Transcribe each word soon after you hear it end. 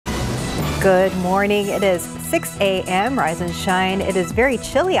Good morning. It is 6 a.m. Rise and shine. It is very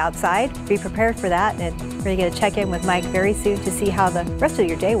chilly outside. Be prepared for that. And we're going to get a check in with Mike very soon to see how the rest of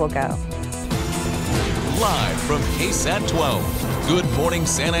your day will go. Live from KSAT 12. Good Morning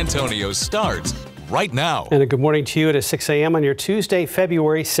San Antonio starts right now. And a good morning to you at 6 a.m. on your Tuesday,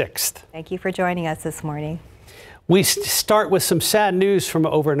 February 6th. Thank you for joining us this morning. We start with some sad news from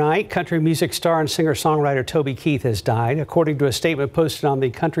overnight. Country music star and singer-songwriter Toby Keith has died. According to a statement posted on the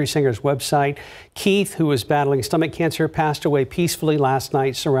country singer's website, Keith, who was battling stomach cancer, passed away peacefully last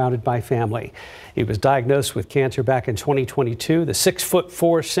night, surrounded by family. He was diagnosed with cancer back in 2022. The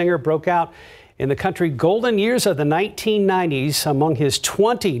 6'4" singer broke out in the country golden years of the 1990s. Among his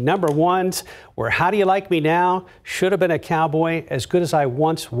 20 number ones were How Do You Like Me Now, Should Have Been a Cowboy, As Good As I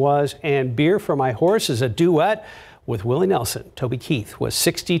Once Was, and Beer for My Horse is a duet with Willie Nelson. Toby Keith was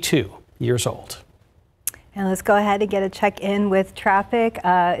 62 years old. And let's go ahead and get a check-in with traffic.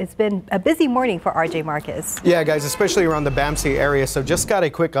 It's been a busy morning for RJ Marcus. Yeah, guys, especially around the BAMC area. So just got a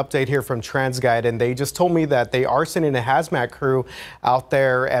quick update here from TransGuide, and they just told me that they are sending a hazmat crew out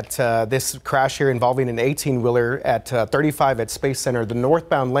there at this crash here involving an 18-wheeler at 35 at Space Center, the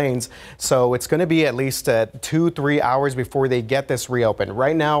northbound lanes. So it's going to be at least 2-3 hours before they get this reopened.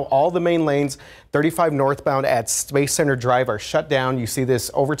 Right now, all the main lanes, 35 northbound at Space Center Drive, are shut down. You see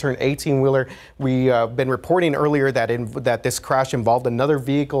this overturned 18-wheeler. We've been reporting earlier that this crash involved another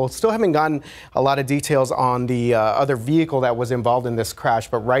vehicle. Still haven't gotten a lot of details on the other vehicle that was involved in this crash.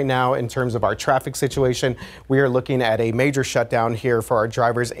 But right now, in terms of our traffic situation, we are looking at a major shutdown here for our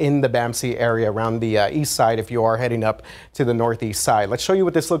drivers in the BAMC area around the east side if you are heading up to the northeast side. Let's show you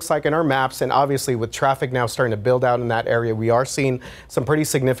what this looks like in our maps. And obviously, with traffic now starting to build out in that area, we are seeing some pretty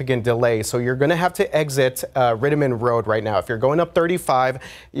significant delays. So you're going to have to exit Rittiman Road right now. If you're going up 35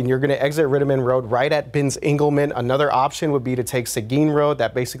 and you're going to exit Rittiman Road right at Binns Engelman, another option would be to take Seguin Road.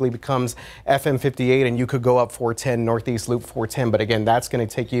 That basically becomes FM 58, and you could go up 410, Northeast Loop 410. But again, that's going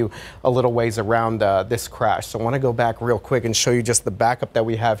to take you a little ways around this crash. So I want to go back real quick and show you just the backup that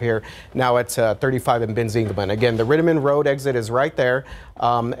we have here now at 35 and Binns Engelman. Again, the Rittiman Road exit is right there.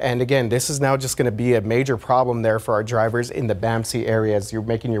 And again, this is now just going to be a major problem there for our drivers in the BAMC area as you're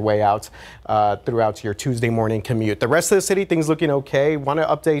making your way out throughout your Tuesday morning commute. The rest of the city, things looking okay. Want to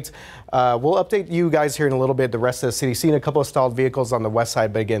update, we'll update you guys here in a little bit. The rest of the city, seeing a couple of stalled vehicles on the west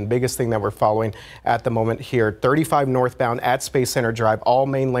side, but again, biggest thing that we're following at the moment here, 35 northbound at Space Center Drive, all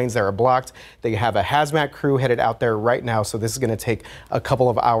main lanes that are blocked. They have a hazmat crew headed out there right now, so this is going to take a couple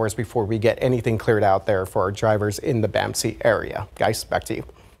of hours before we get anything cleared out there for our drivers in the BAMC area. Guys, back to you.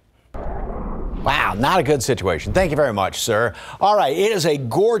 Wow, not a good situation. Thank you very much, sir. All right, it is a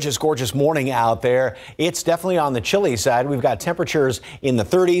gorgeous, gorgeous morning out there. It's definitely on the chilly side. We've got temperatures in the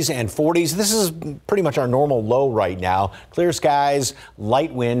 30s and 40s. This is pretty much our normal low right now. Clear skies,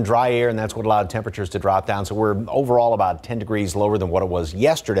 light wind, dry air, and that's what allowed temperatures to drop down. So we're overall about 10 degrees lower than what it was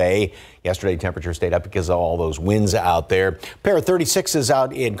yesterday. Yesterday, temperature stayed up because of all those winds out there. Pair of 36s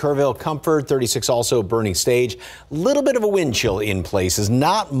out in Kerrville, Comfort, 36 also Burning Stage. Little bit of a wind chill in places,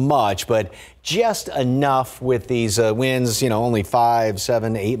 not much, but just enough with these winds, only 5,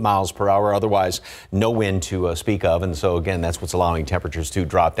 7, 8 miles per hour. Otherwise, no wind to speak of. And so, again, that's what's allowing temperatures to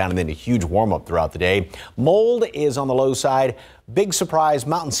drop down. And then a huge warm up throughout the day. Mold is on the low side. Big surprise.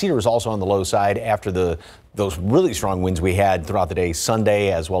 Mountain cedar is also on the low side after those really strong winds we had throughout the day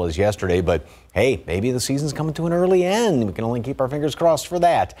Sunday as well as yesterday. But hey, maybe the season's coming to an early end. We can only keep our fingers crossed for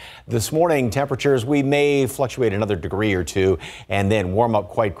that. This morning, temperatures, we may fluctuate another degree or two and then warm up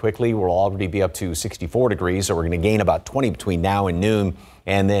quite quickly. We'll already be up to 64 degrees, so we're going to gain about 20 between now and noon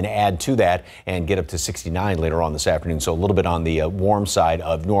and then add to that and get up to 69 later on this afternoon. So a little bit on the warm side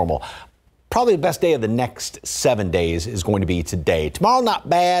of normal. Probably the best day of the next 7 days is going to be today. Tomorrow, not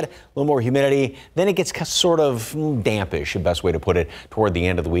bad, a little more humidity. Then it gets sort of dampish, the best way to put it, toward the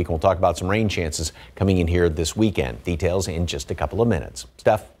end of the week. And we'll talk about some rain chances coming in here this weekend. Details in just a couple of minutes.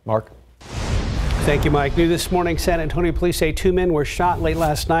 Steph, Mark. Thank you, Mike. New this morning, San Antonio police say 2 men were shot late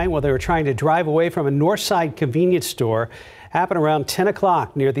last night while they were trying to drive away from a north side convenience store. Happened around 10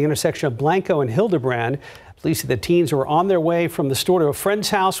 o'clock near the intersection of Blanco and Hildebrand. Police say the teens were on their way from the store to a friend's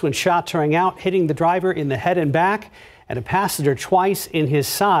house when shots rang out, hitting the driver in the head and back and a passenger twice in his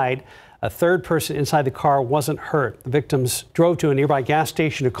side. A third person inside the car wasn't hurt. The victims drove to a nearby gas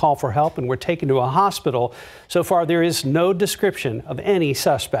station to call for help and were taken to a hospital. So far, there is no description of any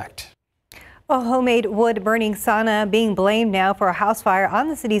suspect. A homemade wood-burning sauna being blamed now for a house fire on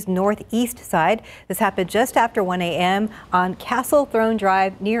the city's northeast side. This happened just after 1 a.m. on Castle Throne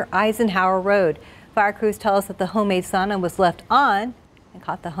Drive near Eisenhower Road. Fire crews tell us that the homemade sauna was left on and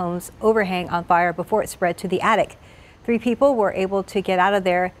caught the home's overhang on fire before it spread to the attic. 3 people were able to get out of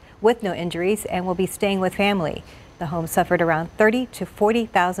there with no injuries and will be staying with family. The home suffered around $30,000 to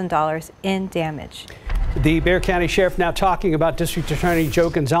 $40,000 in damage. The Bexar County Sheriff now talking about District Attorney Joe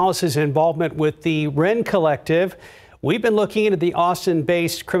Gonzalez's involvement with the Wren Collective. We've been looking into the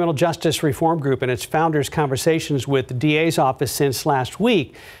Austin-based criminal justice reform group and its founders' conversations with the DA's office since last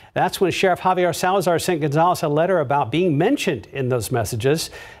week. That's when Sheriff Javier Salazar sent Gonzalez a letter about being mentioned in those messages.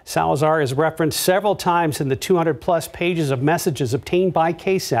 Salazar is referenced several times in the 200-plus pages of messages obtained by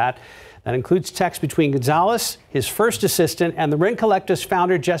KSAT. That includes text between Gonzalez, his first assistant, and the Wren Collective's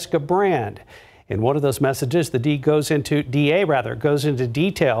founder, Jessica Brand. In one of those messages, the DA goes into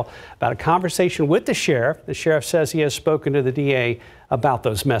detail about a conversation with the sheriff. The sheriff says he has spoken to the DA about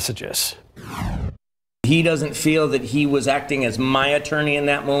those messages. He doesn't feel that he was acting as my attorney in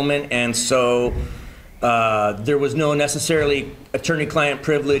that moment, and so there was no necessarily attorney-client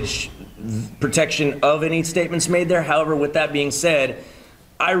privilege protection of any statements made there. However, with that being said,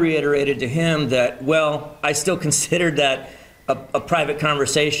 I reiterated to him that, well, I still considered that a private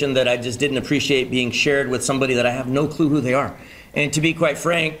conversation that I just didn't appreciate being shared with somebody that I have no clue who they are. And to be quite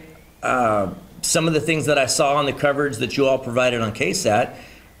frank, some of the things that I saw on the coverage that you all provided on KSAT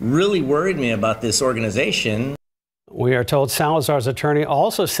really worried me about this organization. We are told Salazar's attorney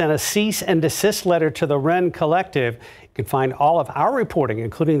also sent a cease and desist letter to the Wren Collective. You can find all of our reporting,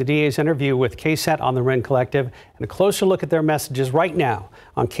 including the DA's interview with KSAT on the Wren Collective, and a closer look at their messages right now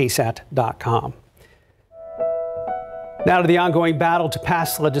on KSAT.com. Now to the ongoing battle to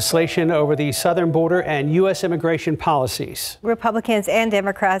pass legislation over the southern border and U.S. immigration policies. Republicans and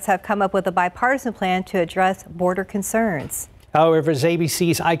Democrats have come up with a bipartisan plan to address border concerns. However, as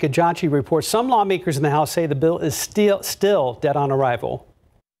ABC's Ika Jachi reports, some lawmakers in the House say the bill is still dead on arrival.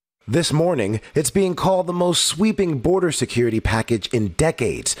 This morning, it's being called the most sweeping border security package in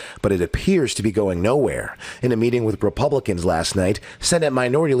decades, but it appears to be going nowhere. In a meeting with Republicans last night, Senate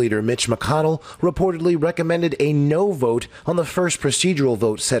Minority Leader Mitch McConnell reportedly recommended a no vote on the first procedural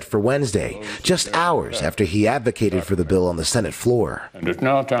vote set for Wednesday, just hours after he advocated for the bill on the Senate floor. And it's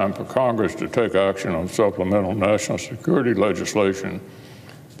now time for Congress to take action on supplemental national security legislation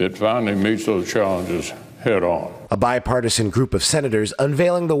that finally meets those challenges head on. A bipartisan group of senators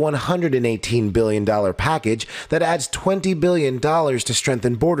unveiling the $118 billion package that adds $20 billion to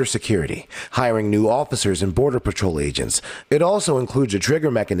strengthen border security, hiring new officers and Border Patrol agents. It also includes a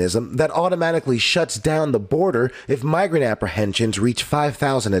trigger mechanism that automatically shuts down the border if migrant apprehensions reach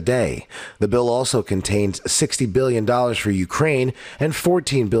 5,000 a day. The bill also contains $60 billion for Ukraine and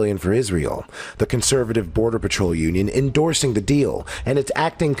 $14 billion for Israel. The conservative Border Patrol Union endorsing the deal, and its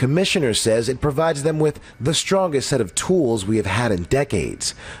acting commissioner says it provides them with the strongest set of tools we have had in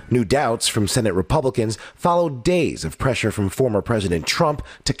decades. New doubts from Senate Republicans followed days of pressure from former President Trump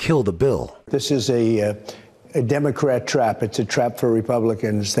to kill the bill. This is a Democrat trap. It's a trap for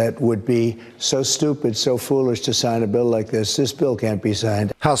Republicans that would be so stupid, so foolish to sign a bill like this. This bill can't be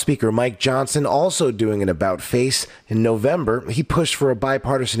signed. House Speaker Mike Johnson also doing an about-face. In November, he pushed for a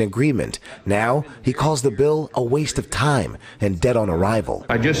bipartisan agreement. Now, he calls the bill a waste of time and dead on arrival.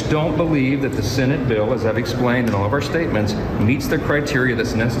 I just don't believe that the Senate bill, as I've explained in all of our statements, meets the criteria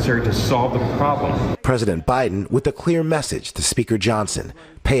that's necessary to solve the problem. President Biden with a clear message to Speaker Johnson.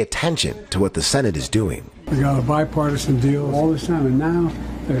 Pay attention to what the Senate is doing. We got a bipartisan deal all this time, and now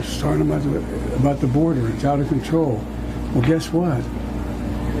they're starting about the border. It's out of control. Well, guess what?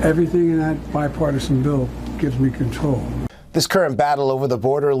 Everything in that bipartisan bill gives me control. This current battle over the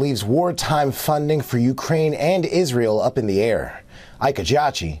border leaves wartime funding for Ukraine and Israel up in the air. Ika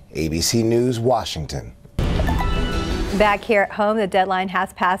Jachi, ABC News, Washington. Back here at home, the deadline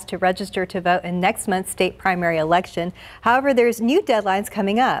has passed to register to vote in next month's state primary election. However, there's new deadlines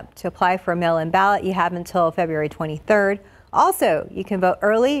coming up. To apply for a mail-in ballot, you have until February 23rd. Also, you can vote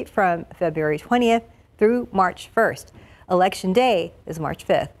early from February 20th through March 1st. Election day is March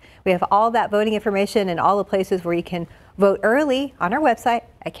 5th. We have all that voting information and all the places where you can vote early on our website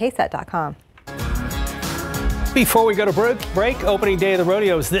at KSAT.com. Before we go to break, opening day of the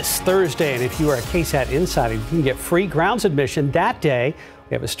rodeo is this Thursday, and if you are a KSAT insider, you can get free grounds admission that day.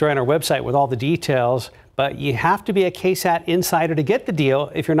 We have a story on our website with all the details, but you have to be a KSAT insider to get the deal.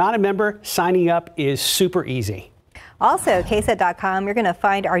 If you're not a member, signing up is super easy. Also, KSAT.com, you're going to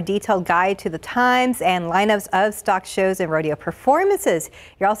find our detailed guide to the times and lineups of stock shows and rodeo performances.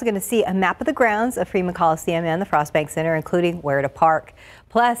 You're also going to see a map of the grounds of Freeman Coliseum and the Frost Bank Center, including where to park.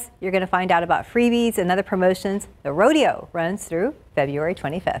 Plus, you're going to find out about freebies and other promotions. The rodeo runs through February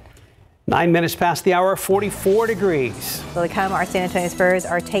 25th. 9 minutes past the hour, 44 degrees. Still to come, our San Antonio Spurs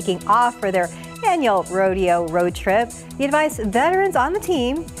are taking off for their annual rodeo road trip. The advice veterans on the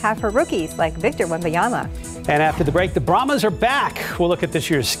team have for rookies like Victor Wembanyama. And after the break, the Brahmas are back. We'll look at this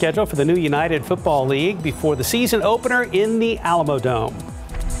year's schedule for the new United Football League before the season opener in the Alamo Dome.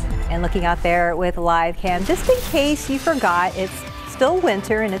 And looking out there with live cam, just in case you forgot, it's still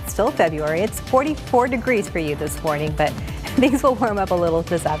winter and it's still February. It's 44 degrees for you this morning, but things will warm up a little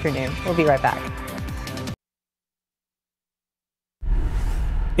this afternoon. We'll be right back.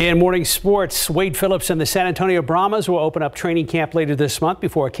 In morning sports, Wade Phillips and the San Antonio Brahmas will open up training camp later this month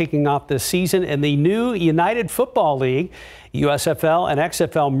before kicking off the season in the new United Football League. USFL and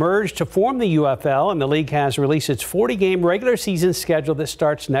XFL merged to form the UFL, and the league has released its 40-game regular season schedule that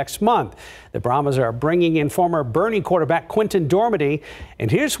starts next month. The Brahmas are bringing in former Bernie quarterback Quinton Dormady, and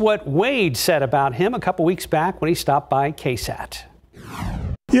here's what Wade said about him a couple weeks back when he stopped by KSAT.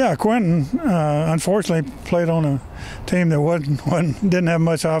 Yeah, Quinton unfortunately played on a team that didn't have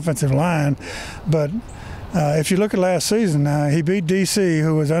much offensive line, but if you look at last season, he beat DC,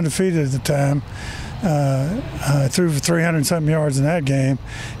 who was undefeated at the time, threw for 300-something yards in that game,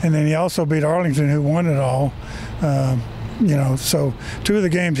 and then he also beat Arlington, who won it all. So two of the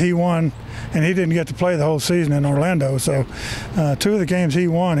games he won, and he didn't get to play the whole season in Orlando. So two of the games he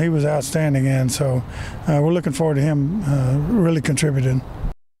won, he was outstanding in. So we're looking forward to him really contributing.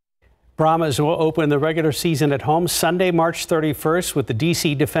 Brahmas will open the regular season at home Sunday, March 31st with the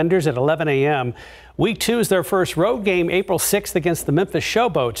DC Defenders at 11 a.m. Week 2 is their first road game April 6th against the Memphis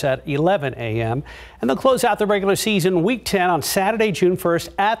Showboats at 11 a.m. And they'll close out the regular season Week 10 on Saturday, June 1st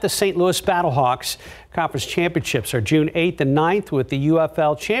at the St. Louis Battlehawks. Conference championships are June 8th and 9th with the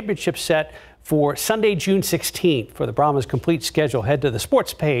UFL championship set for Sunday, June 16th. For the Brahmas' complete schedule, head to the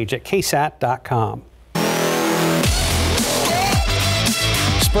sports page at KSAT.com.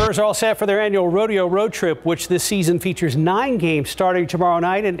 Spurs are all set for their annual rodeo road trip, which this season features 9 games starting tomorrow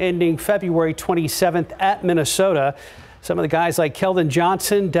night and ending February 27th at Minnesota. Some of the guys like Keldon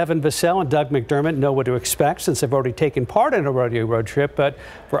Johnson, Devin Vassell, and Doug McDermott know what to expect since they've already taken part in a rodeo road trip. But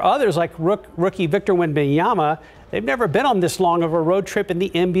for others like rookie Victor Wembanyama, they've never been on this long of a road trip in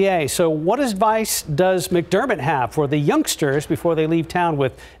the NBA. So what advice does McDermott have for the youngsters before they leave town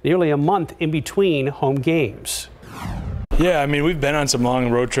with nearly a month in between home games? Yeah, I mean, we've been on some long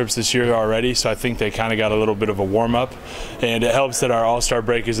road trips this year already, so I think they kind of got a little bit of a warm-up, and it helps that our all-star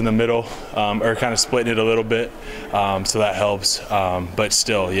break is in the middle, or kind of splitting it a little bit, so that helps. But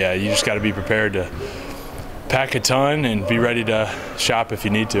still, yeah, you just got to be prepared to pack a ton and be ready to shop if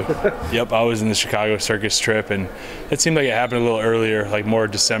you need to. Yep, I was in the Chicago circus trip, and it seemed like it happened a little earlier, like more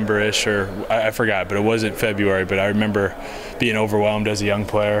December-ish, or I forgot, but it wasn't February. But I remember being overwhelmed as a young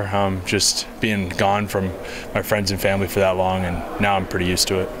player, just being gone from my friends and family for that long, and now I'm pretty used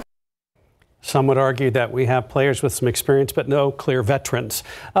to it. Some would argue that we have players with some experience, but no clear veterans.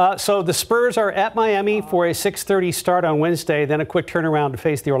 So the Spurs are at Miami for a 6:30 start on Wednesday, then a quick turnaround to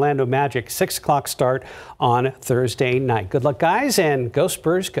face the Orlando Magic, 6 o'clock start on Thursday night. Good luck, guys, and go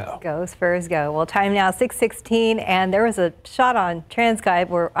Spurs go. Go Spurs go. Well, time now 6:16, and there was a shot on TransGuide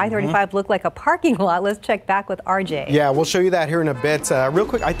where I-35 looked like a parking lot. Let's check back with RJ. Yeah, we'll show you that here in a bit. Real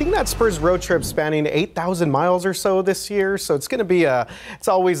quick, I think that Spurs road trip spanning 8,000 miles or so this year, so it's going to be it's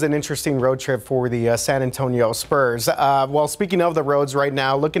always an interesting road trip for the San Antonio Spurs. Well, speaking of the roads right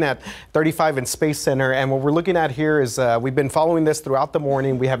now, looking at 35 and Space Center, and what we're looking at here is we've been following this throughout the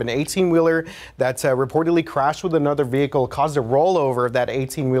morning. We have an 18-wheeler that reportedly crashed with another vehicle, caused a rollover of that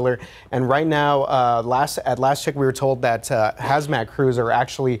 18-wheeler, and right now, at last check, we were told that hazmat crews are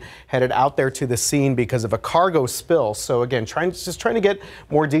actually headed out there to the scene because of a cargo spill. So again, just trying to get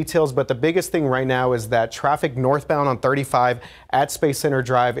more details, but the biggest thing right now is that traffic northbound on 35 at Space Center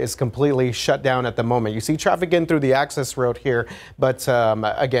Drive is completely shut down at the moment. You see traffic in through the access road here, but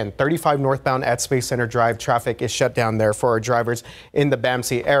again, 35 northbound at Space Center Drive, traffic is shut down there for our drivers in the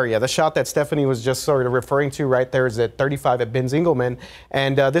BAMC area. The shot that Stephanie was just sort of referring to right there is at 35 at Binz-Engelman,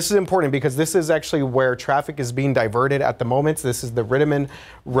 and this is important because this is actually where traffic is being diverted at the moment. This is the Rittiman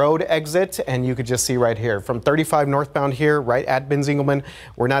Road exit, and you could just see right here from 35 northbound here, right at Binz-Engelman,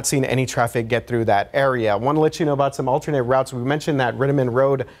 we're not seeing any traffic get through that area. I want to let you know about some alternate routes. We mentioned that Rittiman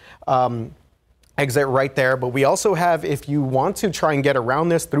Road exit right there, but we also have, if you want to try and get around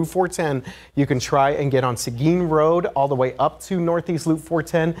this through 410, you can try and get on Seguin Road all the way up to Northeast Loop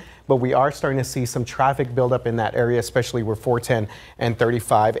 410, but we are starting to see some traffic build up in that area, especially where 410 and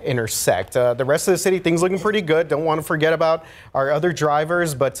 35 intersect. The rest of the city, things looking pretty good. Don't want to forget about our other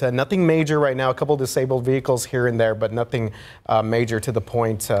drivers, but nothing major right now. A couple disabled vehicles here and there, but nothing major to the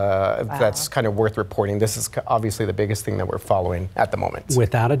point that's kind of worth reporting. This is obviously the biggest thing that we're following at the moment.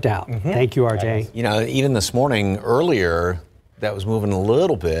 Without a doubt. Thank you, RJ. You know, even this morning, earlier, that was moving a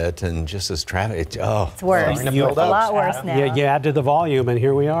little bit, and just as traffic, it's worse. It's a lot worse now. Yeah, you add to the volume, and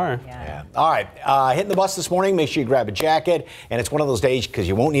here we are. Yeah. All right, hitting the bus this morning. Make sure you grab a jacket, and it's one of those days because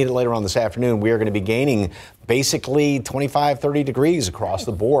you won't need it later on this afternoon. We are going to be gaining basically 25, 30 degrees across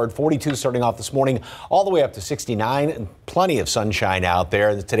the board. 42 starting off this morning, all the way up to 69. Plenty of sunshine out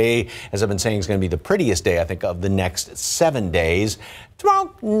there. Today, as I've been saying, is going to be the prettiest day, I think, of the next 7 days.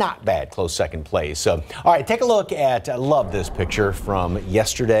 Tomorrow, not bad, close second place. So, all right, take a look at, I love this picture from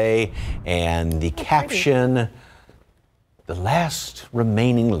yesterday, and the caption, "The last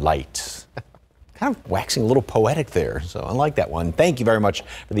remaining light." Kind of waxing a little poetic there, so I like that one. Thank you very much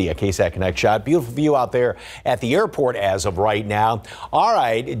for the KSAT Connect shot. Beautiful view out there at the airport as of right now. All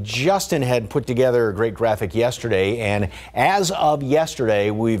right, Justin had put together a great graphic yesterday, and as of yesterday,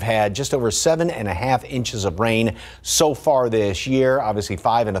 we've had just over 7.5 inches of rain so far this year. Obviously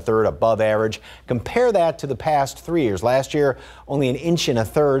 5 1/3 above average. Compare that to the past 3 years. Last year, only 1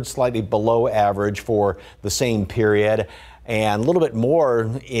 1/3, slightly below average for the same period. And a little bit more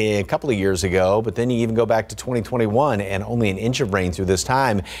a couple of years ago, but then you even go back to 2021 and only 1 inch of rain through this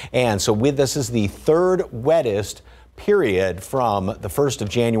time. And so this is the third wettest period from the 1st of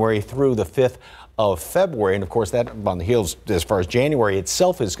January through the 5th of February. And of course, that on the heels, as far as January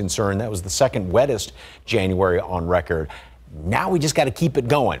itself is concerned, that was the second wettest January on record. Now we just got to keep it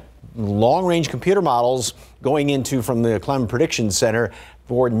going. Long-range computer models going into from the Climate Prediction Center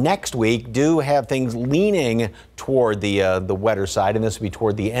for next week do have things leaning toward the wetter side, and this will be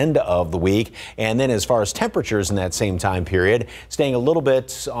toward the end of the week. And then as far as temperatures in that same time period, staying a little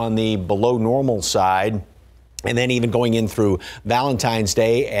bit on the below normal side. And then even going in through Valentine's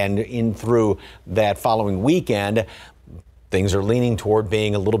Day and in through that following weekend, things are leaning toward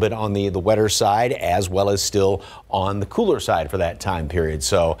being a little bit on the wetter side, as well as still on the cooler side for that time period.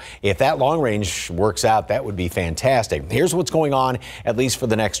 So if that long range works out, that would be fantastic. Here's what's going on, at least for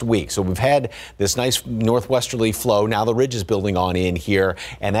the next week. So we've had this nice northwesterly flow. Now the ridge is building on in here,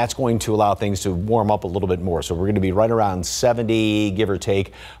 and that's going to allow things to warm up a little bit more. So we're going to be right around 70, give or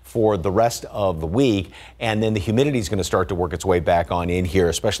take, for the rest of the week. And then the humidity is going to start to work its way back on in here,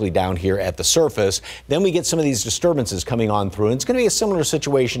 especially down here at the surface. Then we get some of these disturbances coming on through. And it's going to be a similar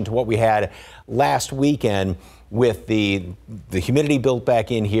situation to what we had last weekend with the humidity built back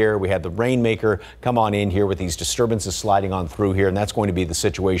in here. We had the rainmaker come on in here with these disturbances sliding on through here. And that's going to be the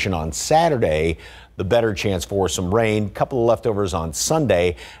situation on Saturday. The better chance for some rain, couple of leftovers on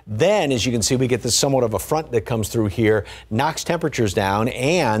Sunday. Then, as you can see, we get this somewhat of a front that comes through here, knocks temperatures down,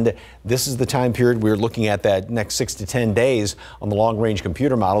 and this is the time period we're looking at. That next 6 to 10 days on the long-range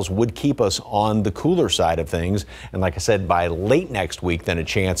computer models would keep us on the cooler side of things. And like I said, by late next week, then a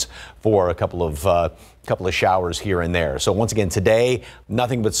chance for a couple of showers here and there. So once again, today,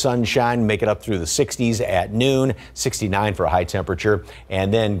 nothing but sunshine, make it up through the 60s at noon, 69 for a high temperature,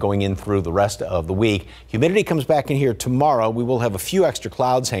 and then going in through the rest of the week. Humidity comes back in here tomorrow. We will have a few extra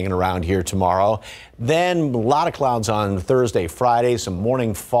clouds hanging around here tomorrow. Then a lot of clouds on Thursday, Friday, some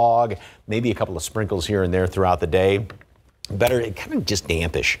morning fog, maybe a couple of sprinkles here and there throughout the day. Better, kind of just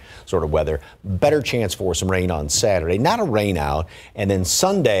dampish sort of weather. Better chance for some rain on Saturday. Not a rain out. And then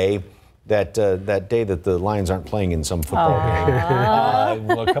Sunday, that day that the Lions aren't playing in some football game.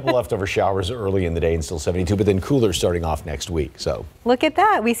 Well, a couple leftover showers early in the day and still 72, but then cooler starting off next week. So look at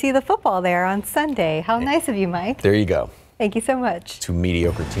that. We see the football there on Sunday. How nice of you, Mike. There you go. Thank you so much. Two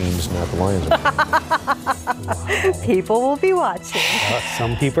mediocre teams, not the Lions. Wow. People will be watching.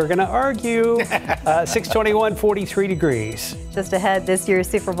 Some people are going to argue. 621, 43 degrees. Just ahead, this year's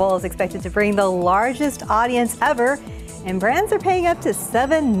Super Bowl is expected to bring the largest audience ever. And brands are paying up to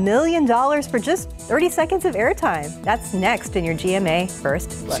 $7 million for just 30 seconds of airtime. That's next in your GMA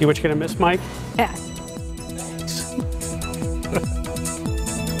First Look. See what you're going to miss, Mike? Yeah.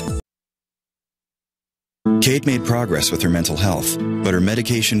 Kate made progress with her mental health, but her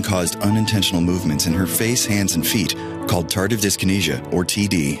medication caused unintentional movements in her face, hands, and feet called tardive dyskinesia, or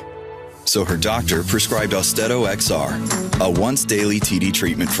TD. So her doctor prescribed Austedo XR, a once-daily TD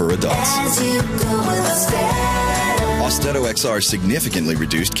treatment for adults. Austedo XR significantly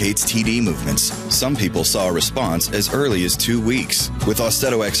reduced Kate's TD movements. Some people saw a response as early as 2 weeks. With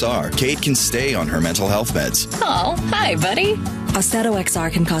Austedo XR, Kate can stay on her mental health meds. Oh, hi, buddy. Austedo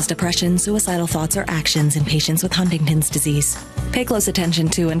XR can cause depression, suicidal thoughts, or actions in patients with Huntington's disease. Pay close attention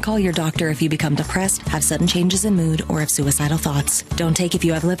to and call your doctor if you become depressed, have sudden changes in mood, or have suicidal thoughts. Don't take if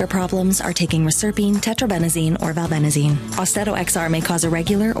you have liver problems, are taking reserpine, tetrabenazine, or valbenazine. Austedo XR may cause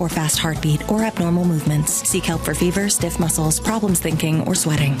irregular or fast heartbeat or abnormal movements. Seek help for fever, stiff muscles, problems thinking, or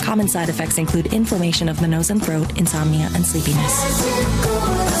sweating. Common side effects include inflammation of the nose and throat, insomnia, and sleepiness.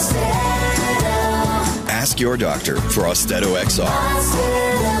 Ask your doctor for Austedo XR.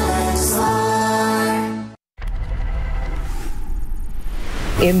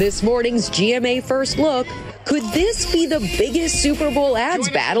 In this morning's GMA First Look, could this be the biggest Super Bowl ads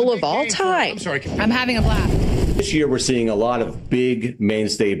battle of all time? I'm having a blast. This year, we're seeing a lot of big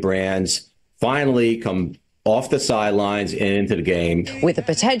mainstay brands finally come off the sidelines and into the game. With a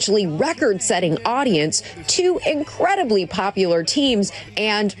potentially record-setting audience, two incredibly popular teams,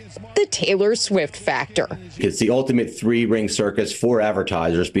 and the Taylor Swift factor. It's the ultimate three-ring circus for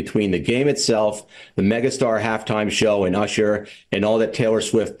advertisers between the game itself, the megastar halftime show and Usher, and all that Taylor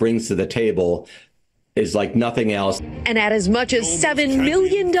Swift brings to the table is like nothing else. And at as much as $7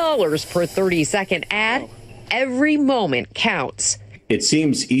 million per 30-second ad, every moment counts. It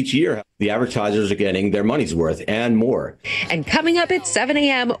seems each year the advertisers are getting their money's worth and more. And coming up at 7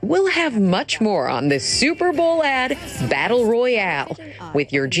 a.m., we'll have much more on this Super Bowl ad battle royale.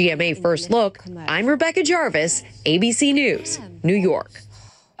 With your GMA First Look, I'm Rebecca Jarvis, ABC News, New York.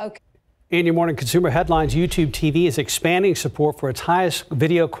 In your morning consumer headlines, YouTube TV is expanding support for its highest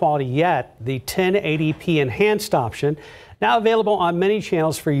video quality yet, the 1080p enhanced option, now available on many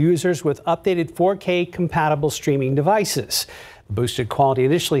channels for users with updated 4K compatible streaming devices. The boosted quality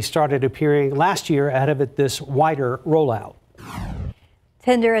initially started appearing last year ahead of this wider rollout.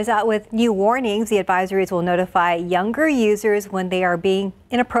 Tinder is out with new warnings. The advisories will notify younger users when they are being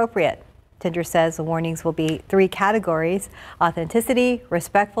inappropriate. Tinder says the warnings will be 3 categories: authenticity,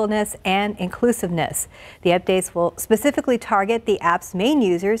 respectfulness, and inclusiveness. The updates will specifically target the app's main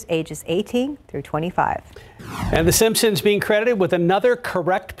users ages 18 through 25. And The Simpsons being credited with another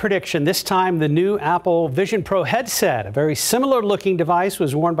correct prediction. This time, the new Apple Vision Pro headset, a very similar looking device,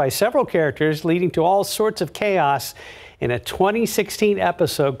 was worn by several characters, leading to all sorts of chaos in a 2016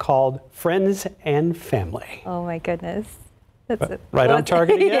 episode called Friends and Family. Oh my goodness. Right on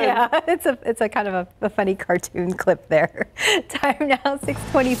target again. Yeah, it's a kind of a funny cartoon clip there. Time now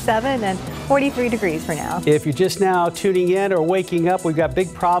 6:27 and 43 degrees for now. If you're just now tuning in or waking up, we've got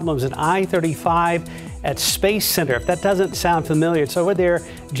big problems at I-35 at Space Center. If that doesn't sound familiar, it's over there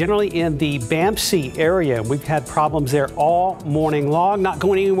generally in the BAMC area. We've had problems there all morning long, not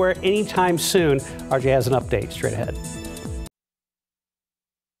going anywhere anytime soon. RJ has an update straight ahead.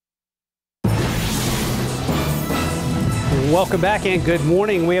 Welcome back and good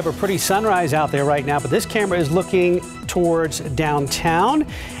morning. We have a pretty sunrise out there right now, but this camera is looking towards downtown.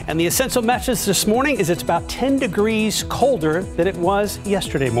 And the essential message this morning is it's about 10 degrees colder than it was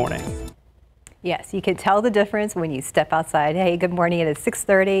yesterday morning. Yes, you can tell the difference when you step outside. Hey, good morning. It is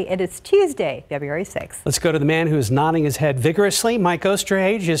 6:30. It is Tuesday, February 6th. Let's go to the man who is nodding his head vigorously. Mike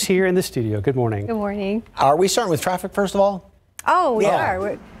Osterhage is here in the studio. Good morning. Good morning. Are we starting with traffic first of all? Oh, we are.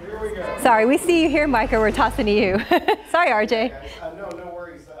 Here we go. Sorry, we see you here, Micah. We're tossing to you. Sorry, RJ. No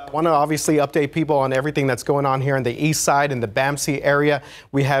worries. I want to obviously update people on everything that's going on here on the east side in the BAMC area.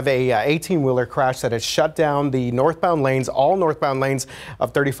 We have a 18-wheeler crash that has shut down the northbound lanes, all northbound lanes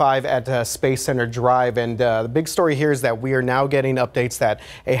of 35 at Space Center Drive. And the big story here is that we are now getting updates that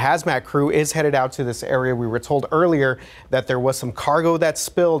a hazmat crew is headed out to this area. We were told earlier that there was some cargo that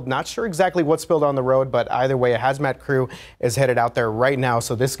spilled. Not sure exactly what spilled on the road, but either way, a hazmat crew is headed out there right now.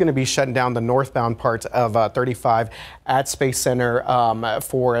 So this is going to be shutting down the northbound part of 35 at Space Center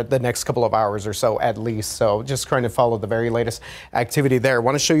for the next couple of hours or so at least. So just trying to follow the very latest activity there. I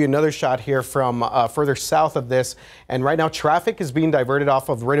want to show you another shot here from further south of this. And right now traffic is being diverted off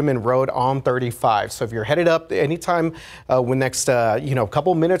of Ritterman Road on 35. So if you're headed up anytime when next,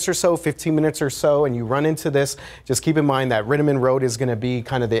 couple minutes or so, 15 minutes or so, and you run into this, just keep in mind that Ritterman Road is going to be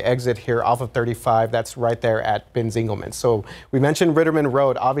kind of the exit here off of 35. That's right there at Binz-Engelman. So we mentioned Ritterman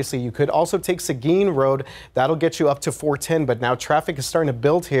Road. Obviously, you could also take Seguin Road. That'll get you up to 410, but now traffic is starting to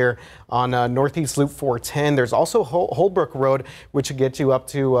build here on Northeast Loop 410. There's also Holbrook Road, which will get you up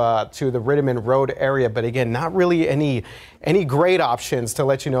to the Ritterman Road area. But again, not really any great options to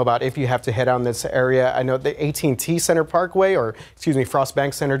let you know about if you have to head on this area. I know the AT&T Center Parkway, or excuse me, Frost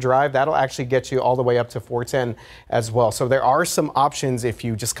Bank Center Drive, that'll actually get you all the way up to 410 as well. So there are some options if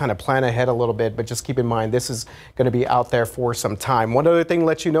you just kind of plan ahead a little bit, but just keep in mind this is going to be out there for some time. One other thing to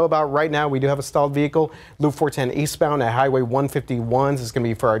let you know about right now, we do have a stalled vehicle, Loop 410 eastbound at Highway 151. This is going to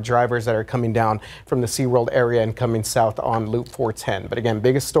be for our drivers that are coming down from the SeaWorld area and coming south on Loop 410. But again,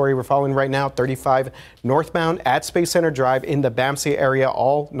 biggest story we're following right now, 35 northbound at Space Center Drive in the BAMC area.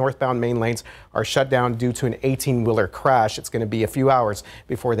 All northbound main lanes are shut down due to an 18-wheeler crash. It's going to be a few hours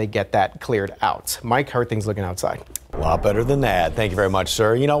before they get that cleared out. Mike, how are things looking outside? A lot better than that. Thank you very much,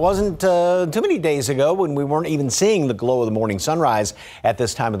 sir. You know, it wasn't too many days ago when we weren't even seeing the glow of the morning sunrise at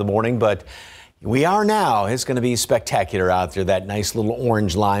this time of the morning, but We are now. It's going to be spectacular out there. That nice little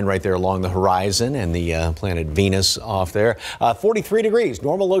orange line right there along the horizon and the planet Venus off there. 43 degrees,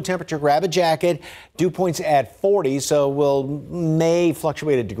 normal low temperature. Grab a jacket. Dew points at 40, so may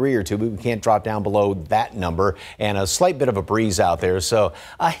fluctuate a degree or two, but we can't drop down below that number. And a slight bit of a breeze out there, so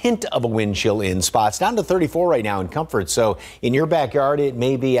a hint of a wind chill in spots. Down to 34 right now in Comfort, so in your backyard it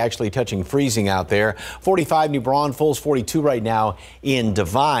may be actually touching freezing out there. 45 New Braunfels, 42 right now in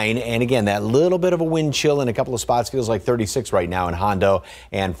Devine, and again that little bit of a wind chill in a couple of spots. Feels like 36 right now in Hondo,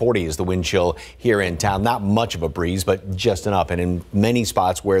 and 40 is the wind chill here in town. Not much of a breeze, but just enough. And in many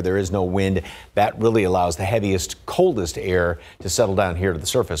spots where there is no wind, that really allows the heaviest, coldest air to settle down here to the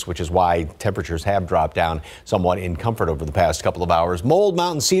surface, which is why temperatures have dropped down somewhat in Comfort over the past couple of hours. Mold,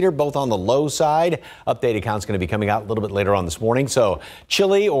 Mountain Cedar, both on the low side. Updated count's going to be coming out a little bit later on this morning. So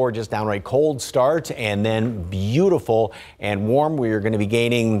chilly or just downright cold start, and then beautiful and warm. We are going to be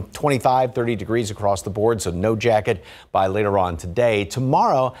gaining 25, 30 degrees across the board, so no jacket by later on today.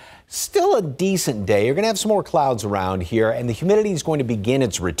 Tomorrow, still a decent day. You're going to have some more clouds around here, and the humidity is going to begin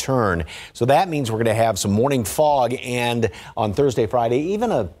its return. So that means we're going to have some morning fog, and on Thursday, Friday,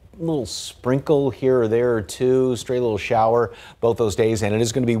 even a little sprinkle here or there or two, stray little shower both those days. And it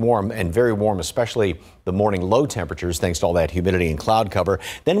is going to be warm and very warm, especially the morning low temperatures, thanks to all that humidity and cloud cover.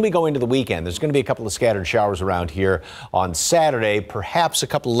 Then we go into the weekend. There's going to be a couple of scattered showers around here on Saturday, perhaps a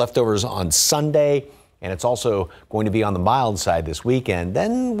couple of leftovers on Sunday. And it's also going to be on the mild side this weekend.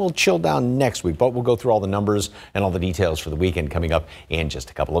 Then we'll chill down next week, but we'll go through all the numbers and all the details for the weekend coming up in just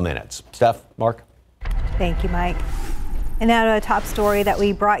a couple of minutes. Steph, Mark. Thank you, Mike. And now to a top story that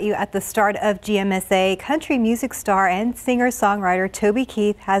we brought you at the start of GMSA. Country music star and singer-songwriter Toby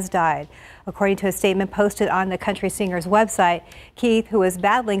Keith has died. According to a statement posted on the country singer's website, Keith, who was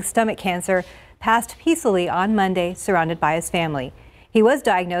battling stomach cancer, passed peacefully on Monday, surrounded by his family. He was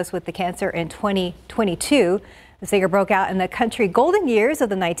diagnosed with the cancer in 2022. The singer broke out in the country golden years of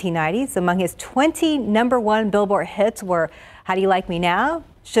the 1990s. Among his 20 #1 Billboard hits were How Do You Like Me Now?,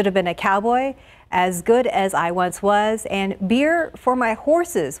 Should Have Been a Cowboy, As Good As I Once Was, and Beer for My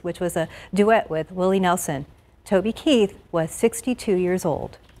Horses, which was a duet with Willie Nelson. Toby Keith was 62 years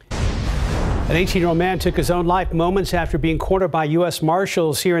old. An 18-year-old man took his own life moments after being cornered by U.S.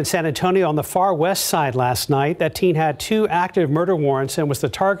 Marshals here in San Antonio on the far west side last night. That teen had 2 active murder warrants and was the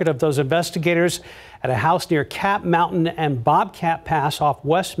target of those investigators at a house near Cap Mountain and Bobcat Pass off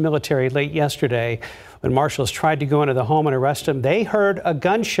West Military late yesterday. When marshals tried to go into the home and arrest him, they heard a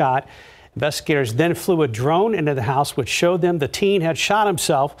gunshot. Investigators then flew a drone into the house, which showed them the teen had shot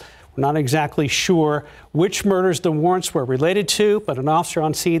himself. We're not exactly sure which murders the warrants were related to, but an officer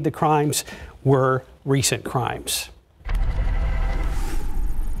on scene, the crimes were recent crimes.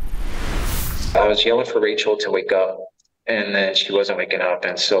 I was yelling for Rachel to wake up, and then she wasn't waking up.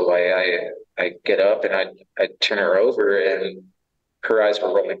 And so I get up and I turn her over, and her eyes were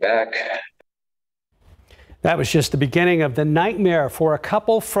rolling back. That was just the beginning of the nightmare for a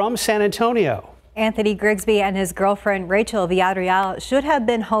couple from San Antonio. Anthony Grigsby and his girlfriend Rachel Villarreal should have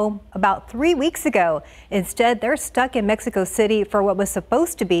been home about 3 weeks ago. Instead, they're stuck in Mexico City for what was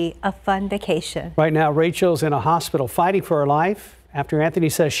supposed to be a fun vacation. Right now, Rachel's in a hospital fighting for her life after Anthony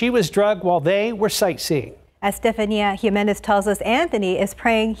says she was drugged while they were sightseeing. As Stefania Jimenez tells us, Anthony is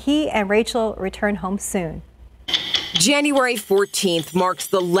praying he and Rachel return home soon. January 14th marks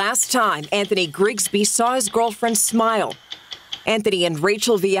the last time Anthony Grigsby saw his girlfriend smile. Anthony and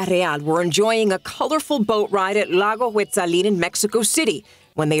Rachel Villarreal were enjoying a colorful boat ride at Lago Huetzalin in Mexico City.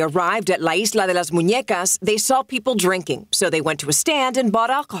 When they arrived at La Isla de las Muñecas, they saw people drinking, so they went to a stand and bought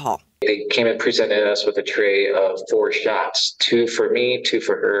alcohol. They came and presented us with a tray of 4 shots, 2 for me, 2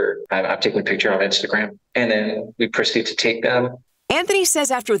 for her. I'm taking a picture on Instagram, and then we proceed to take them. Anthony says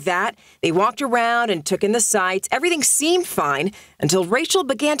after that, they walked around and took in the sights. Everything seemed fine until Rachel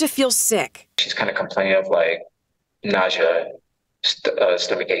began to feel sick. She's kind of complaining of like nausea,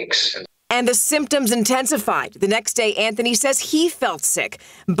 stomach aches. And the symptoms intensified. The next day, Anthony says he felt sick.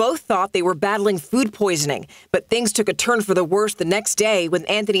 Both thought they were battling food poisoning, but things took a turn for the worse the next day when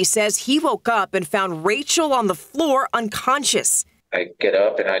Anthony says he woke up and found Rachel on the floor unconscious. I get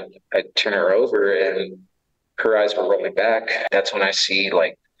up and I turn her over, and her eyes were rolling back. That's when I see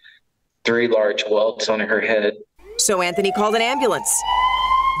like 3 large welts on her head. So Anthony called an ambulance.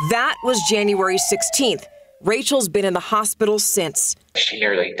 That was January 16th. Rachel's been in the hospital since. She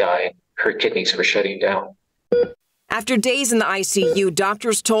nearly died. Her kidneys were shutting down. After days in the ICU,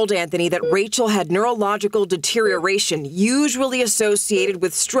 doctors told Anthony that Rachel had neurological deterioration, usually associated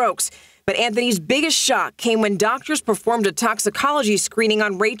with strokes. But Anthony's biggest shock came when doctors performed a toxicology screening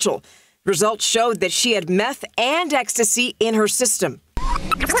on Rachel. Results showed that she had meth and ecstasy in her system.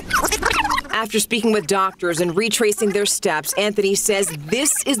 After speaking with doctors and retracing their steps, Anthony says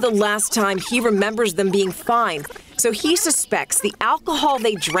this is the last time he remembers them being fine. So he suspects the alcohol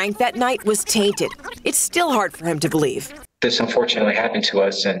they drank that night was tainted. It's still hard for him to believe. This unfortunately happened to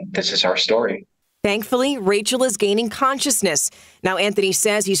us, and this is our story. Thankfully, Rachel is gaining consciousness. Now, Anthony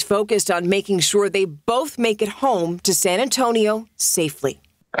says he's focused on making sure they both make it home to San Antonio safely.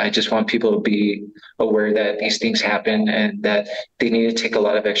 I just want people to be aware that these things happen and that they need to take a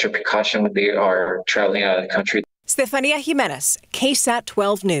lot of extra precaution when they are traveling out of the country. Stefania Jimenez, KSAT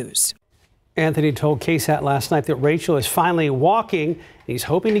 12 News. Anthony told KSAT last night that Rachel is finally walking. He's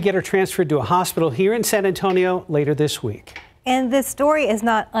hoping to get her transferred to a hospital here in San Antonio later this week. And this story is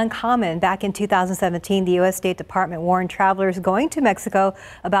not uncommon. Back in 2017, the U.S. State Department warned travelers going to Mexico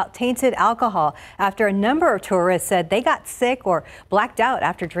about tainted alcohol after a number of tourists said they got sick or blacked out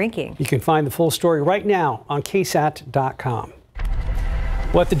after drinking. You can find the full story right now on KSAT.com.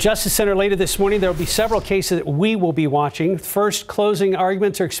 Well, at the Justice Center later this morning, there will be several cases that we will be watching. First, closing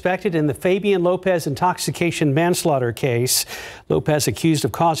arguments are expected in the Fabian Lopez intoxication manslaughter case. Lopez accused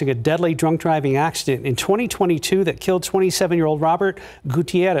of causing a deadly drunk driving accident in 2022 that killed 27-year-old Robert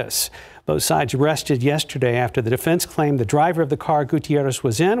Gutierrez. Both sides rested yesterday after the defense claimed the driver of the car Gutierrez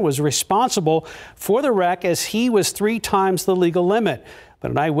was in was responsible for the wreck as he was 3 times the legal limit.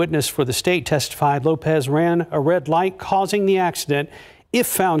 But an eyewitness for the state testified Lopez ran a red light causing the accident. If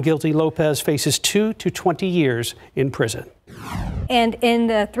found guilty, Lopez faces 2 to 20 years in prison. And in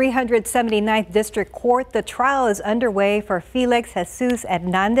the 379th District Court, the trial is underway for Felix Jesus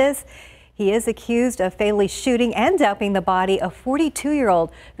Hernandez. He is accused of fatally shooting and dumping the body of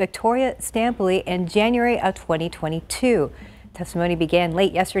 42-year-old Victoria Stampley in January of 2022. Testimony began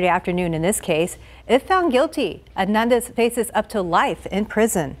late yesterday afternoon in this case. If found guilty, Hernandez faces up to life in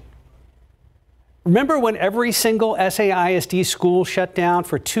prison. Remember when every single SAISD school shut down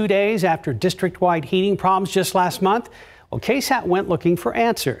for 2 days after district-wide heating problems just last month? Well, KSAT went looking for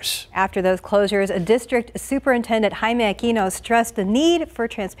answers. After those closures, a district superintendent Jaime Aquino stressed the need for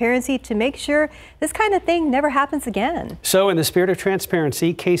transparency to make sure this kind of thing never happens again. So in the spirit of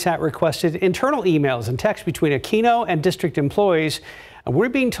transparency, KSAT requested internal emails and texts between Aquino and district employees. And we're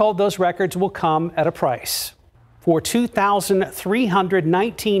being told those records will come at a price. For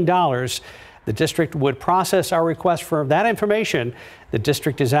 $2,319, the district would process our request for that information. The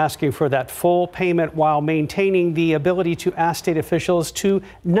district is asking for that full payment while maintaining the ability to ask state officials to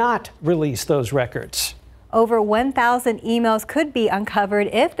not release those records. Over 1,000 emails could be uncovered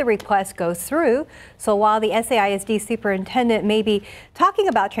if the request goes through. So while the SAISD superintendent may be talking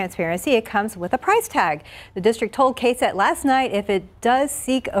about transparency, it comes with a price tag. The district told KSAT last night if it does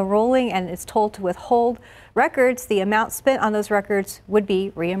seek a ruling and is told to withhold records, the amount spent on those records would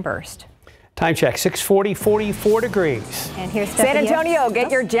be reimbursed. Time check, 6:40, 44 degrees. And here's San Antonio, get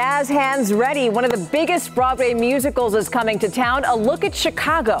your jazz hands ready. One of the biggest Broadway musicals is coming to town. A look at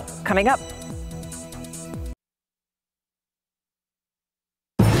Chicago coming up.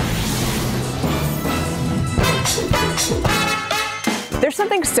 There's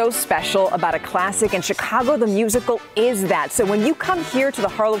something so special about a classic, and Chicago the musical is that. So when you come here to the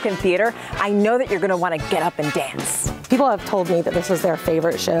Harlequin Theater, I know that you're going to want to get up and dance. People have told me that this is their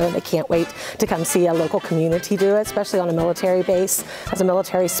favorite show. They can't wait to come see a local community do it, especially on a military base. As a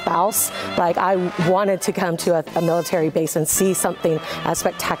military spouse, like, I wanted to come to a military base and see something as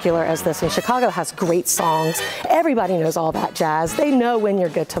spectacular as this. And Chicago has great songs. Everybody knows all that jazz. They know When You're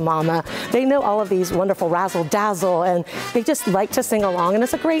Good to Mama. They know all of these wonderful razzle dazzle, and they just like to sing along. And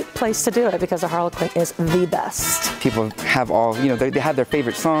it's a great place to do it because the Harlequin is the best. People have all, you know, they have their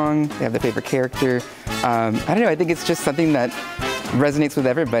favorite song, they have their favorite character. I don't know, I think it's just something that resonates with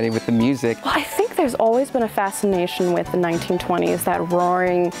everybody, with the music. Well, I think there's always been a fascination with the 1920s, that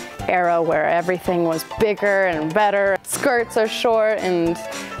roaring era where everything was bigger and better. Skirts are short and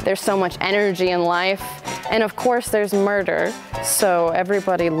there's so much energy in life. And of course there's murder, so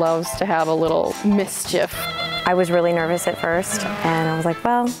everybody loves to have a little mischief. I was really nervous at first, and I was like,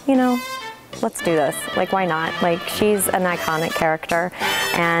 well, you know, let's do this. Like, why not? Like, she's an iconic character,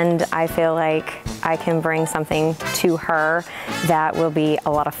 and I feel like I can bring something to her that will be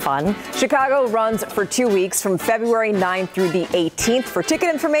a lot of fun. Chicago runs for 2 weeks from February 9th through the 18th. For ticket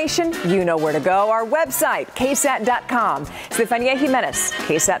information, you know where to go. Our website, KSAT.com. Stefania Jimenez,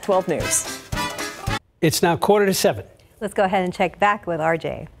 KSAT 12 News. It's now 6:45. Let's go ahead and check back with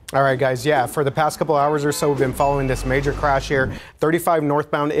RJ. All right, guys. Yeah, for the past couple hours or so, we've been following this major crash here. 35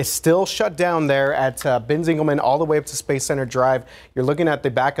 northbound is still shut down there at Binz-Engelman all the way up to Space Center Drive. You're looking at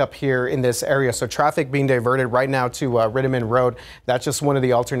the backup here in this area. So traffic being diverted right now to Rittiman Road. That's just one of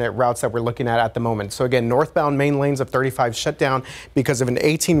the alternate routes that we're looking at the moment. So again, northbound main lanes of 35 shut down because of an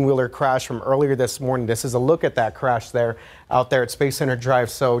 18-wheeler crash from earlier this morning. This is a look at that crash there out there at Space Center Drive.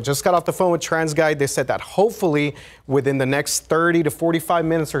 So just got off the phone with TransGuide. They said that hopefully within the next 30 to 45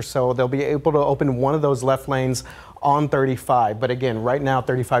 minutes or so, they'll be able to open one of those left lanes on 35. But again, right now,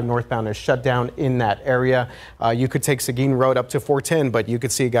 35 northbound is shut down in that area. You could take Seguin Road up to 410, but you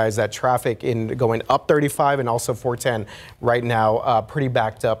could see, guys, that traffic in going up 35 and also 410 right now, pretty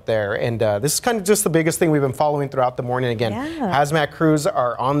backed up there. And this is kind of just the biggest thing we've been following throughout the morning. Again, hazmat crews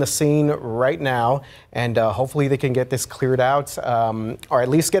are on the scene right now, and hopefully they can get this cleared out, or at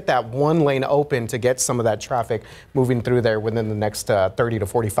least get that one lane open to get some of that traffic moving through there within the next 30 to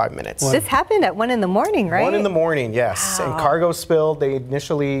 45 minutes. This happened at 1 in the morning, right? 1 in the morning, yes. Wow. And cargo spilled. They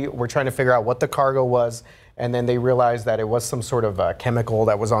initially were trying to figure out what the cargo was, and then they realized that it was some sort of chemical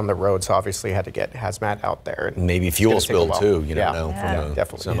that was on the road, so obviously had to get hazmat out there. And maybe fuel spill too, you don't know, from the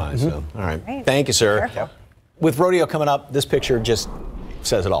definitely. semi. So, all right. Thank you, sir. With rodeo coming up, this picture just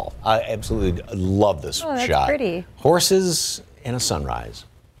says it all. I absolutely love this that's shot. Pretty. Horses and a sunrise.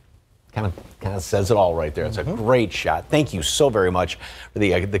 Kind of says it all right there. It's a great shot. Thank you so very much for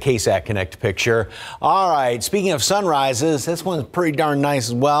the KSAT Connect picture. All right, speaking of sunrises, this one's pretty darn nice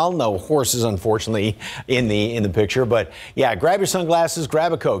as well. No horses, unfortunately, in the picture. But yeah, grab your sunglasses,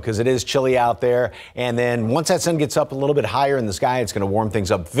 grab a coat, because it is chilly out there. And then once that sun gets up a little bit higher in the sky, it's going to warm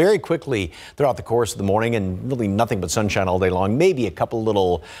things up very quickly throughout the course of the morning, and really nothing but sunshine all day long. Maybe a couple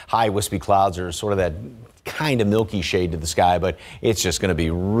little high wispy clouds or sort of that kind of milky shade to the sky, but it's just going to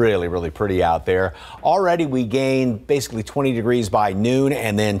be really, really pretty out there. Already we gained basically 20 degrees by noon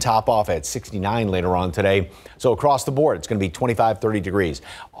and then top off at 69 later on today. So across the board, it's going to be 25, 30 degrees.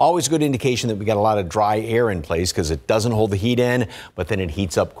 Always a good indication that we got a lot of dry air in place because it doesn't hold the heat in, but then it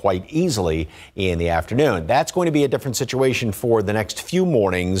heats up quite easily in the afternoon. That's going to be a different situation for the next few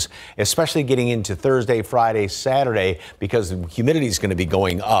mornings, especially getting into Thursday, Friday, Saturday, because the humidity is going to be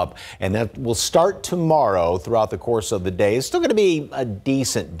going up, and that will start tomorrow throughout the course of the day. It's still going to be a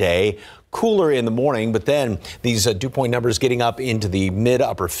decent day. Cooler in the morning, but then these dew point numbers getting up into the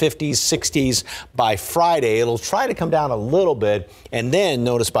mid-upper 50s, 60s by Friday. It'll try to come down a little bit, and then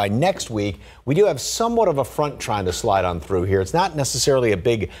notice by next week, we do have somewhat of a front trying to slide on through here. It's not necessarily a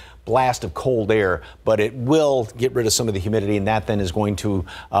big blast of cold air, but it will get rid of some of the humidity, and that then is going to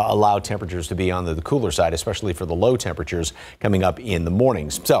allow temperatures to be on the cooler side, especially for the low temperatures coming up in the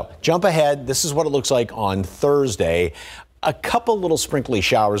mornings. So jump ahead. This is what it looks like on Thursday. A couple little sprinkly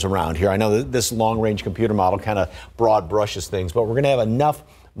showers around here. I know that this long-range computer model kind of broad brushes things, but we're going to have enough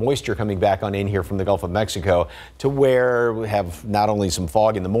moisture coming back on in here from the Gulf of Mexico to where we have not only some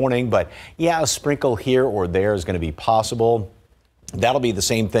fog in the morning, but yeah, a sprinkle here or there is going to be possible. That'll be the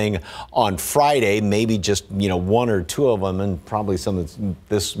same thing on Friday, maybe just, one or two of them, and probably some that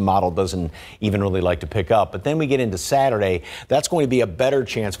this model doesn't even really like to pick up. But then we get into Saturday, that's going to be a better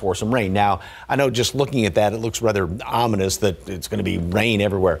chance for some rain. Now, I know just looking at that, it looks rather ominous that it's going to be rain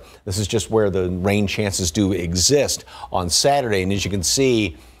everywhere. This is just where the rain chances do exist on Saturday. And as you can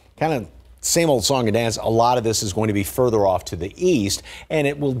see, kind of same old song and dance. A lot of this is going to be further off to the east, and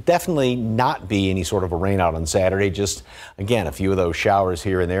it will definitely not be any sort of a rain out on Saturday. Just, again, a few of those showers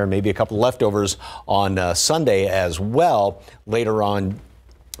here and there, maybe a couple leftovers on Sunday as well later on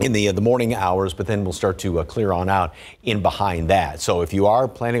in the morning hours, but then we'll start to clear on out in behind that. So if you are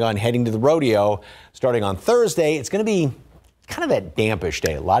planning on heading to the rodeo starting on Thursday, it's going to be kind of that dampish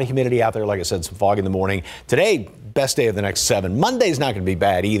day. A lot of humidity out there. Like I said, some fog in the morning. Today, best day of the next 7. Monday's not going to be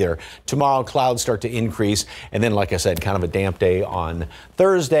bad either. Tomorrow, clouds start to increase. And then, like I said, kind of a damp day on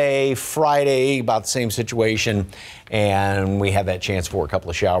Thursday. Friday, about the same situation. And we have that chance for a couple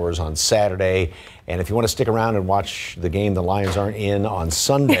of showers on Saturday. And if you want to stick around and watch the game the Lions aren't in on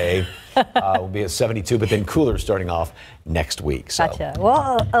Sunday, we'll be at 72, but then cooler starting off next week. So. Gotcha.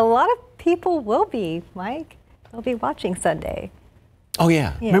 Well, a lot of people will be, Mike. They'll be watching Sunday. Oh,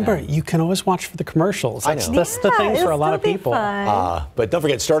 yeah. Remember, you can always watch for the commercials. That's the thing for a lot of people. But don't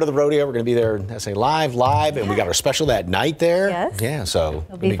forget, start of the rodeo. We're going to be there, I say, live, and we got our special that night there. Yes. Yeah, so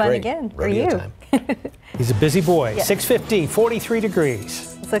it'll be fun great. again for rodeo you. Time. He's a busy boy. Yes. 6:50, 43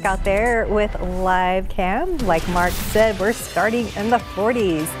 degrees. Let's look out there with live cam. Like Mark said, we're starting in the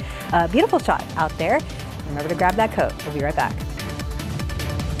 40s. Beautiful shot out there. Remember to grab that coat. We'll be right back.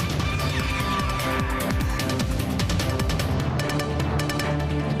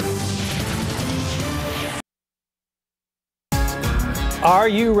 Are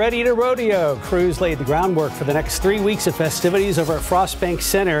you ready to rodeo? Crews laid the groundwork for the next 3 weeks of festivities over at Frostbank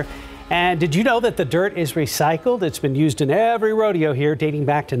Center. And did you know that the dirt is recycled? It's been used in every rodeo here dating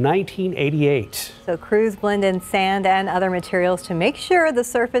back to 1988. So crews blend in sand and other materials to make sure the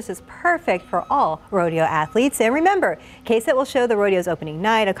surface is perfect for all rodeo athletes. And remember, KSAT will show the rodeo's opening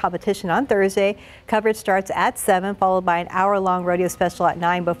night, a competition on Thursday. Coverage starts at 7, followed by an hour-long rodeo special at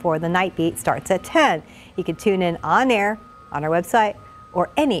 9 before the night beat starts at 10. You can tune in on air, on our website, or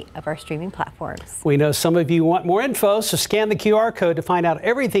any of our streaming platforms. We know some of you want more info, so scan the QR code to find out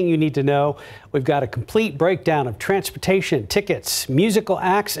everything you need to know. We've got a complete breakdown of transportation, tickets, musical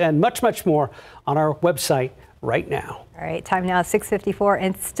acts, and much, much more on our website right now. All right, time now 6:54,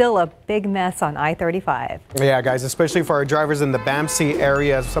 and still a big mess on I-35. Yeah, guys, especially for our drivers in the BAMC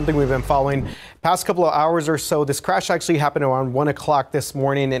area, something we've been following past couple of hours or so. This crash actually happened around 1 o'clock this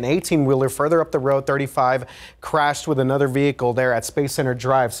morning. An 18-wheeler further up the road, 35, crashed with another vehicle there at Space Center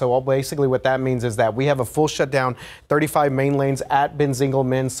Drive. So basically what that means is that we have a full shutdown, 35 main lanes at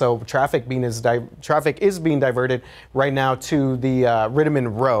Benzingelman. So traffic is being diverted right now to the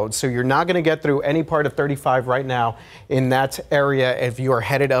Rittiman Road. So you're not going to get through any part of 35 right now in that area if you are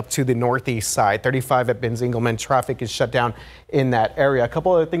headed up to the northeast side. 35 at Benzingelman, traffic is shut down in that area. A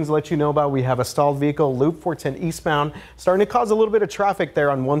couple other things to let you know about. We have a stalled vehicle, Loop 410 eastbound, starting to cause a little bit of traffic there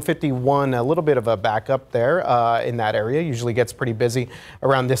on 151, a little bit of a backup there in that area. Usually gets pretty busy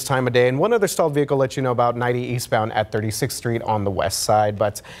around this time of day. And one other stalled vehicle, let you know about 90 eastbound at 36th Street on the west side.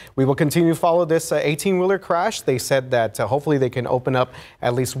 But we will continue to follow this 18-wheeler crash. They said that hopefully they can open up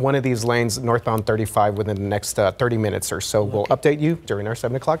at least one of these lanes northbound 35 within the next 30 minutes or so. We'll update you during our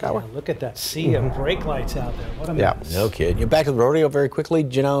 7 o'clock hour. Yeah, look at that sea of brake lights out there. What a mess. No kid. Back to the rodeo very quickly.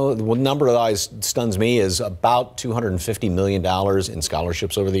 You know, the number that always stuns me is about $250 million in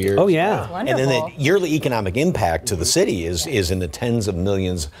scholarships over the years. Oh, yeah. And then the yearly economic impact to the city is in the tens of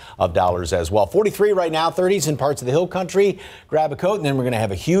millions of dollars as well. 43 right now, 30s in parts of the hill country. Grab a coat, and then we're going to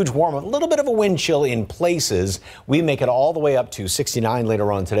have a huge warm, a little bit of a wind chill in places. We make it all the way up to 69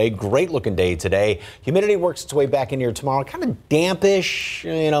 later on today. Great looking day today. Humidity works its way back in here tomorrow. Kind of dampish,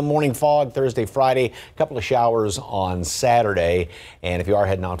 morning fog Thursday, Friday. A couple of showers on Saturday. And if you are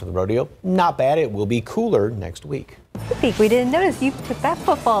heading out to the rodeo, not bad. It will be cooler next week. I think we didn't notice you took that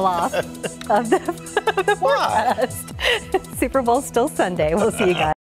football off of the forecast. Super Bowl still Sunday. We'll see you guys.